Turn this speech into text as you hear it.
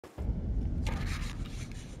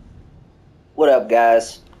What up,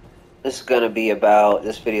 guys? This video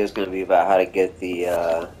is gonna be about how to get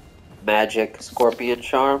the magic scorpion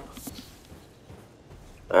charm.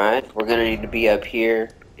 Alright, we're gonna need to be up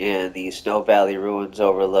here in the Snow Valley Ruins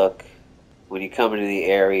overlook. When you come into the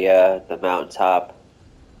area, the mountaintop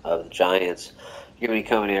of the giants, you're gonna be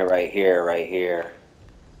coming in right here.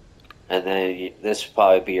 And then this will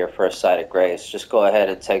probably be your first sight of grace. Just go ahead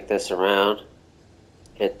and take this around,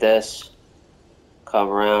 hit this, come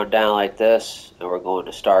around down like this, and we're going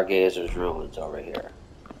to Stargazer's Ruins over here.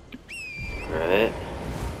 Alright.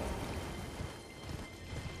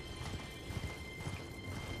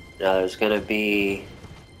 Now there's going to be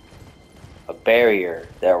a barrier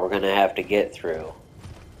that we're going to have to get through.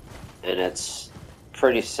 And it's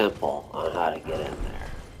pretty simple on how to get in there.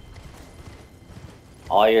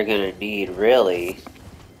 All you're going to need really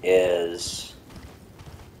is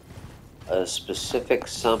a specific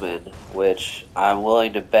summon, which I'm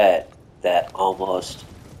willing to bet that almost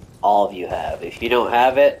all of you have. If you don't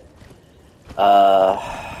have it, I'm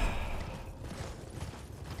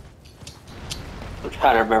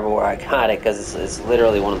trying to remember where I got it, because it's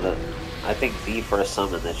literally one of the, I think the first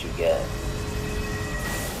summon that you get.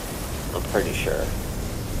 I'm pretty sure.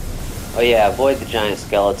 Oh yeah, avoid the giant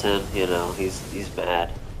skeleton, you know, he's mad.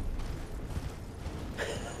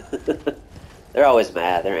 They're always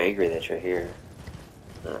mad, they're angry that you're here.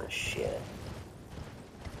 Oh shit.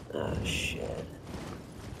 Oh shit.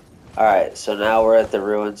 Alright, so now we're at the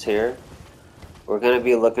ruins here. We're gonna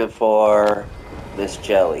be looking for Miss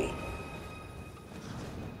Jelly.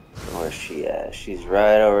 Where's she at? She's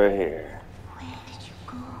right over here. Where did you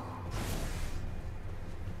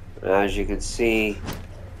go? Now, as you can see,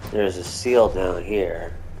 there's a seal down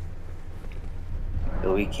here,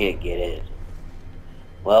 and we can't get in.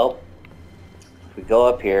 Well, if we go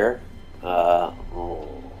up here,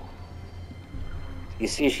 you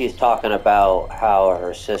see she's talking about how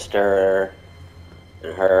her sister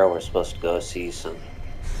and her were supposed to go see some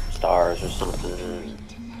stars or something.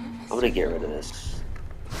 I'm gonna get rid of this.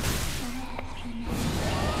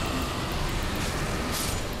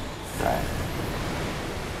 Alright.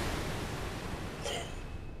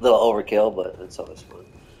 Little overkill, but it's always fun.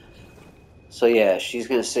 So yeah, she's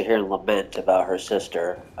gonna sit here and lament about her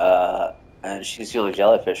sister, and she's the only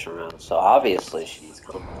jellyfish around, so obviously she needs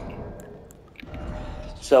company.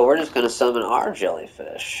 So we're just gonna summon our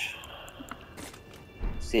jellyfish.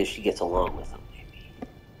 See if she gets along with them, maybe.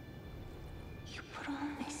 You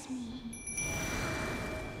promised me.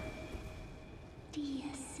 Dear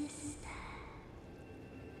sister,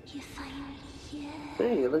 you finally here.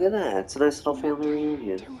 Hey, look at that. It's a nice little family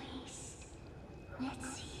reunion. To waste.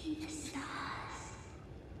 Let's see the stars.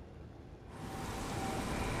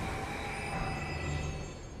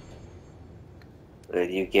 And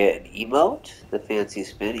you get an emote, the fancy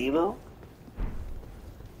spin emote.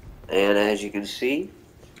 And as you can see,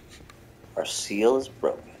 our seal is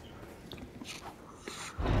broken.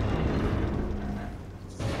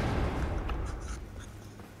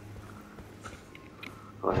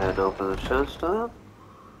 Go ahead and open the chest up.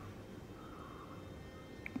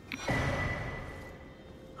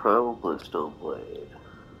 Primal Glintstone blade.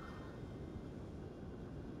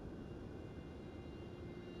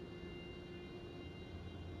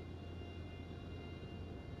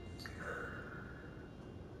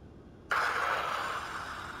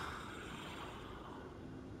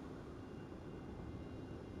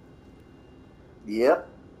 Yep,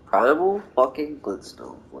 Primal fucking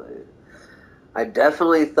Glintstone blade. I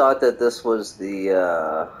definitely thought that this was the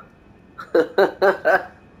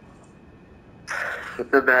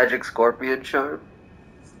the magic scorpion charm.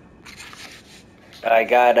 I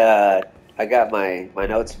got my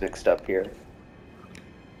notes mixed up here.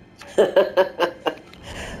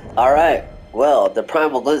 Alright, well, the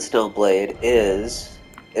Primal Glintstone blade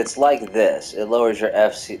it's like this. It lowers your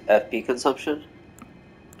FP consumption.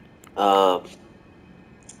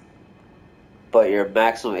 But your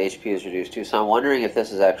maximum HP is reduced too, so I'm wondering if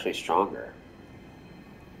this is actually stronger.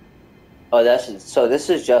 Oh, so this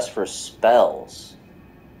is just for spells.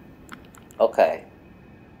 Okay.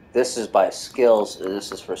 This is by skills, and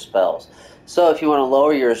this is for spells. So if you want to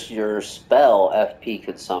lower your spell FP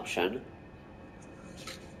consumption,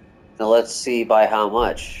 then let's see by how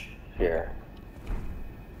much here.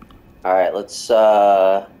 Alright, let's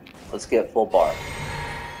get full bar.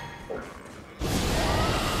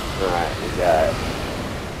 Alright, we got it.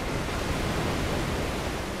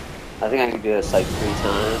 I think I can do this like 3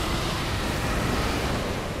 times.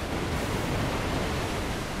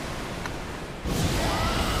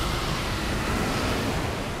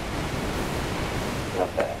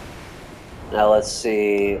 Okay. Now let's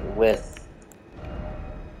see with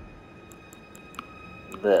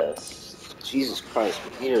this. Jesus Christ,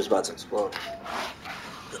 my heater's about to explode.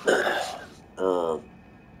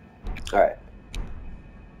 Alright.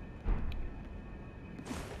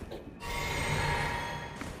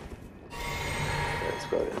 Let's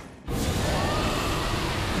go again.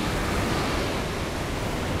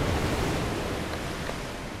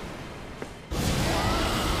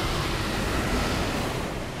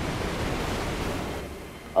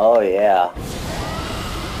 Oh yeah.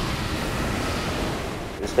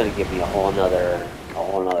 It's gonna give me a whole nother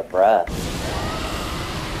breath.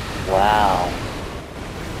 Wow.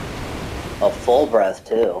 A full breath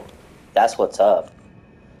too. That's what's up.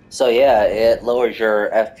 So yeah, it lowers your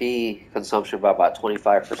FP consumption by about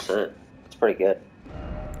 25%. It's pretty good.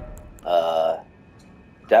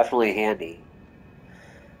 Definitely handy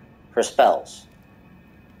for spells.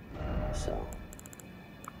 So,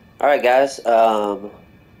 all right, guys.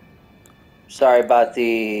 Sorry about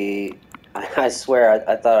the. I swear,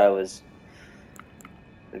 I thought I was.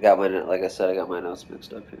 I got my, like I said, I got my notes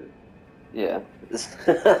mixed up here. Yeah.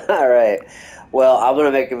 All right. Well, I'm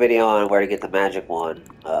gonna make a video on where to get the magic one.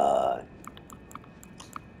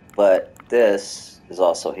 But this is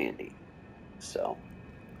also handy. So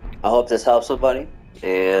I hope this helps somebody.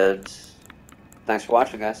 And thanks for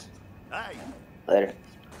watching, guys. Hey. Later.